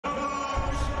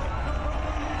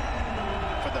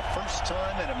first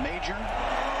time at a major,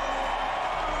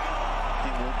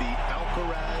 it will be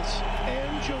Alcaraz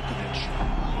and Djokovic.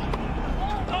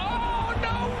 Oh,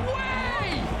 no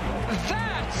way!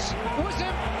 That was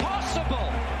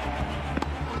impossible!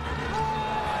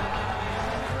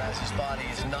 Alcaraz's body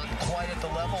is not quite at the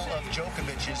level of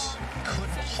Djokovic's.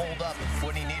 Couldn't hold up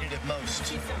when he needed it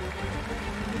most.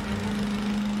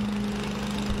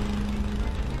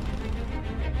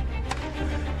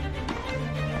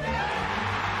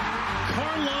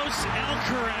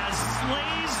 Alcaraz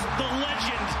slays the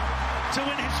legend to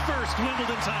win his first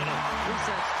Wimbledon title.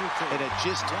 And at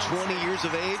just 20 years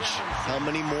of age, how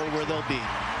many more will there be?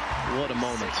 What a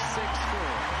moment.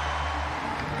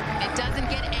 It doesn't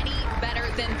get any better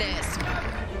than this.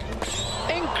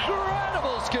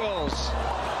 Incredible skills.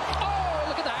 Oh,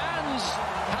 look at the hands.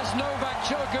 Has Novak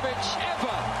Djokovic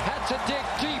ever had to dig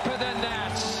deeper than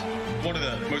that? One of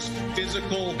the most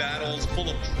physical battles, full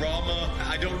of drama.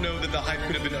 I don't know that the hype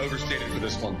could have been overstated for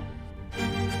this one.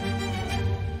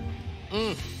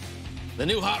 The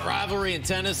new hot rivalry in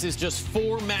tennis is just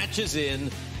 4 matches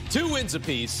in, 2 wins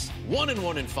apiece,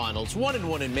 1-1 in finals,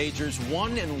 1-1 in majors,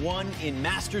 1-1 in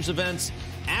Masters events.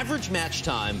 Average match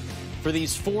time for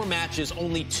these 4 matches,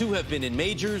 only 2 have been in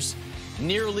majors,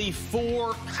 nearly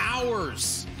 4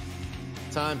 hours.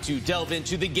 Time to delve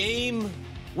into the game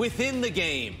within the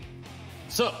game.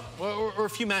 So, we're a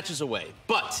few matches away,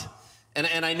 but,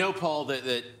 and I know, Paul,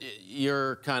 that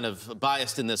you're kind of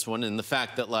biased in this one, and the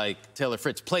fact that, like, Taylor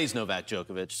Fritz plays Novak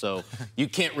Djokovic, so you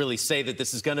can't really say that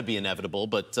this is going to be inevitable,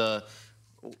 but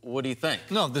what do you think?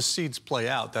 No, the seeds play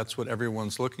out. That's what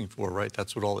everyone's looking for, right?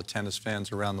 That's what all the tennis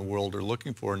fans around the world are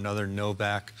looking for. Another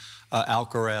Novak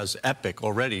Alcaraz epic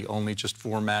already, only just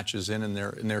 4 matches in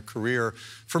their career.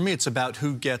 For me, it's about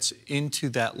who gets into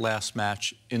that last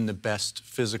match in the best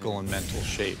physical and mental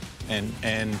shape.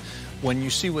 And when you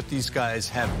see what these guys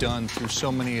have done through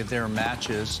so many of their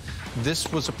matches,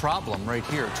 this was a problem right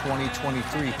here.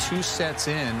 2023, 2 sets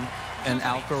in, and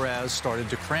Alcaraz started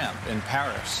to cramp in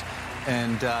Paris.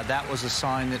 And that was a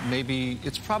sign that maybe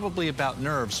it's probably about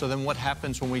nerves. So then what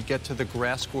happens when we get to the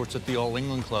grass courts at the All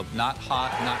England Club? Not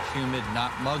hot, not humid,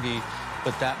 not muggy,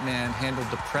 but that man handled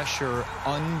the pressure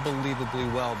unbelievably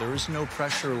well. There is no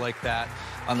pressure like that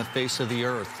on the face of the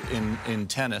earth in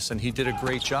tennis, and he did a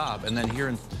great job. And then here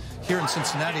in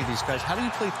Cincinnati, these guys, how do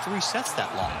you play 3 sets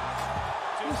that long?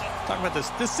 Talk about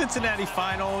this Cincinnati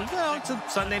final. You know, it's a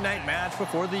Sunday night match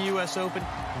before the U.S. Open.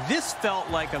 This felt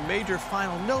like a major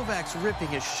final. Novak's ripping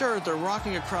his shirt. They're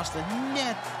rocking across the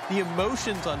net. The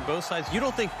emotions on both sides. You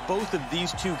don't think both of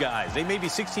these 2 guys, they may be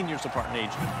 16 years apart in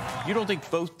age, you don't think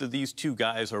both of these 2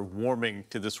 guys are warming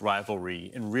to this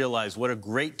rivalry and realize what a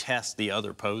great test the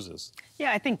other poses?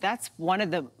 Yeah, I think that's one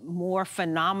of the more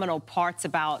phenomenal parts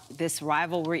about this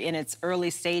rivalry in its early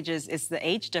stages is the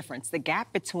age difference, the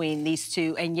gap between these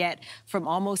 2. And yet, from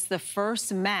almost the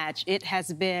first match, it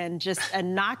has been just a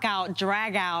knockout,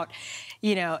 drag out,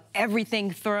 you know,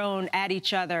 everything thrown at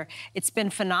each other. It's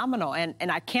been phenomenal. And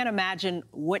I can't imagine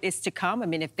what is to come. I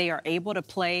mean, if they are able to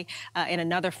play in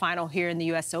another final here in the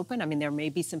U.S. Open, I mean, there may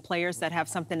be some players that have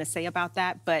something to say about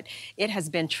that, but it has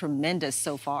been tremendous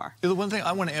so far. The one thing,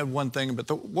 I want to add one thing, but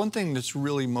the one thing that's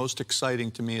really most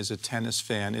exciting to me as a tennis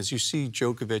fan is you see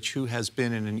Djokovic, who has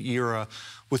been in an era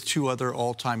with 2 other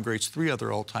all-time greats, 3 other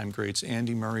all-time greats,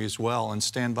 Andy Murray as well, and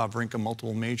Stan Wawrinka,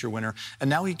 multiple major winner. And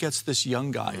now he gets this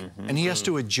young guy, and he has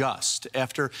to adjust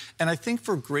after. And I think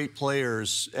for great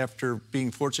players, after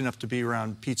being fortunate enough to be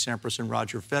around Pete Sampras and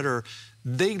Roger Federer,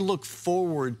 they look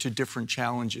forward to different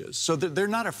challenges. So they're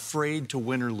not afraid to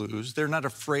win or lose. They're not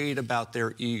afraid about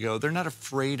their ego. They're not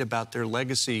afraid about their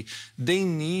legacy. They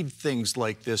need things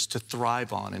like this to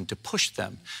thrive on and to push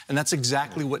them. And that's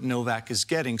exactly what Novak is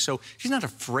getting. So he's not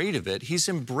afraid of it. He's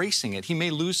embracing it. He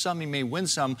may lose some, he may win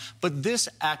some, but this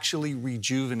actually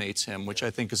rejuvenates him, which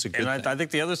I think is a good thing. I think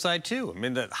the other side, too. I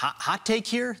mean, the hot take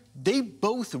here, they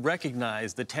both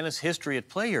recognize the tennis history at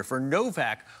play here. For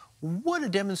Novak, what a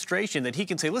demonstration that he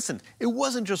can say, listen, it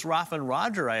wasn't just Rafa and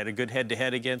Roger I had a good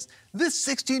head-to-head against. This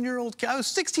 16-year-old guy, I was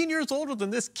 16 years older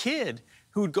than this kid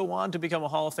who would go on to become a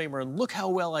Hall of Famer, and look how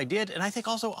well I did. And I think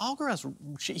also Alcaraz,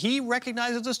 he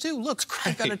recognizes this too. Look,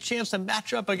 I got a chance to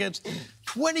match up against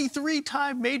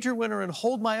 23-time major winner and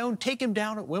hold my own, take him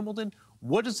down at Wimbledon.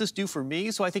 What does this do for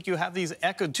me? So I think you have these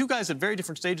 2 guys at very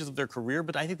different stages of their career,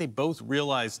 but I think they both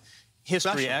realize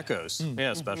history echoes.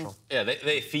 Yeah, special. Yeah,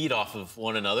 they feed off of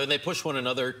one another, and they push one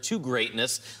another to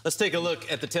greatness. Let's take a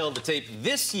look at the tail of the tape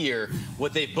this year,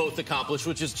 what they've both accomplished,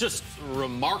 which is just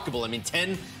remarkable. I mean,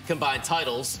 10 combined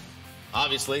titles.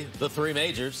 obviously, the 3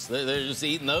 majors. They're just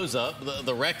eating those up.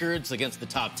 The records against the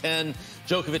top 10.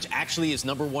 Djokovic actually is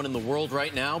 #1 in the world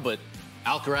right now, but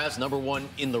Alcaraz #1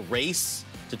 in the race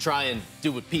to try and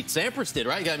do what Pete Sampras did,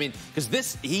 right? I mean,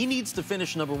 because he needs to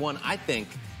finish #1, I think,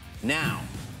 now,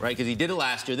 right? Because he did it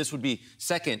last year. This would be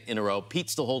 2nd in a row. Pete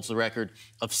still holds the record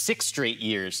of 6 straight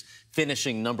years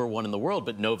finishing #1 in the world,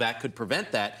 but Novak could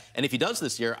prevent that. And if he does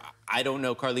this year, I don't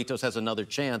know Carlitos has another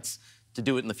chance to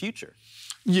do it in the future.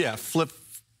 Yeah,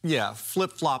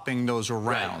 flip-flopping those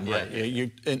around.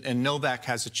 Right. And Novak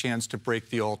has a chance to break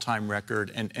the all-time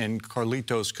record, and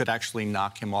Carlitos could actually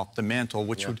knock him off the mantle,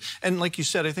 which would... And like you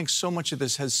said, I think so much of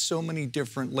this has so many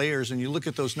different layers, and you look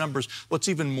at those numbers, what's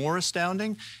even more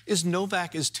astounding is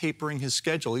Novak is tapering his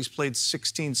schedule. He's played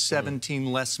 16, 17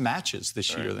 less matches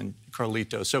this year than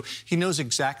Carlitos. So he knows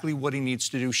exactly what he needs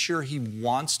to do. Sure, he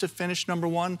wants to finish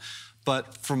 #1,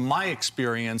 but from my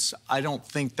experience, I don't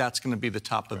think that's going to be the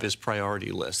top of his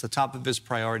priority list. The top of his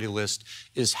priority list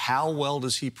is how well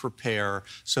does he prepare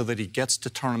so that he gets to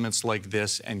tournaments like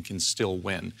this and can still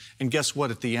win. And guess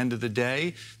what? At the end of the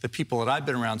day, the people that I've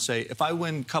been around say, if I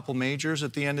win a couple majors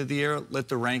at the end of the year, let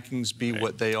the rankings be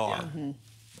what they are.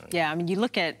 Yeah, I mean, you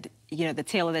look at, the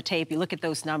tail of the tape, you look at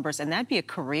those numbers, and that'd be a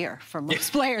career for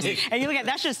most players. And you look at,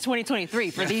 that's just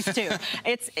 2023 for these two.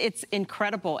 It's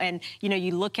incredible. And,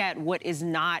 you look at what is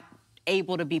not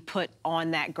able to be put on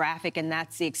that graphic, and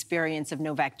that's the experience of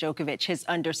Novak Djokovic, his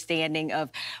understanding of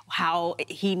how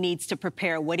he needs to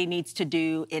prepare, what he needs to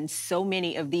do in so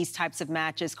many of these types of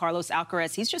matches. Carlos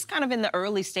Alcaraz, he's just kind of in the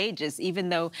early stages, even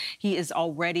though he is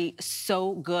already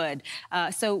so good.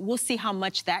 So we'll see how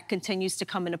much that continues to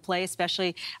come into play,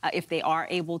 especially if they are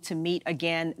able to meet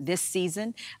again this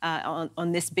season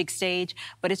on this big stage.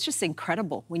 But it's just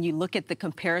incredible when you look at the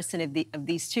comparison of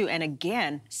these two. And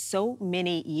again, so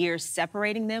many years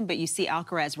separating them, but you see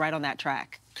Alcaraz right on that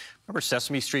track. Remember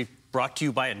Sesame Street brought to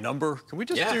you by a number? Can we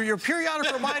just do your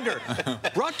periodic reminder?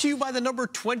 Brought to you by the number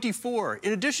 24.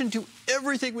 In addition to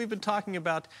everything we've been talking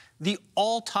about, the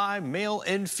all-time male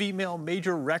and female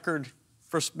major record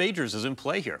for majors is in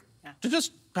play here. To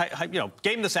just,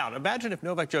 game this out. Imagine if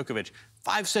Novak Djokovic,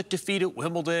 5-set defeat at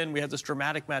Wimbledon, we had this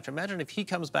dramatic match. Imagine if he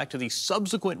comes back to the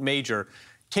subsequent major,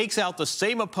 takes out the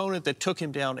same opponent that took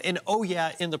him down, and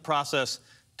in the process,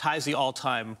 ties the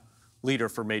all-time leader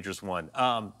for majors won.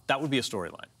 That would be a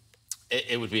storyline.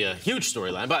 It would be a huge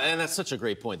storyline, and that's such a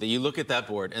great point that you look at that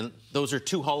board, and those are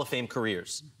 2 Hall of Fame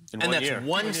careers, and that's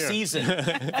one season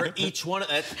for each one.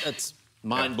 That's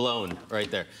mind blown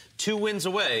right there. 2 wins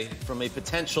away from a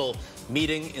potential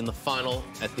meeting in the final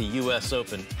at the U.S.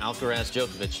 Open. Alcaraz,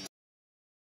 Djokovic.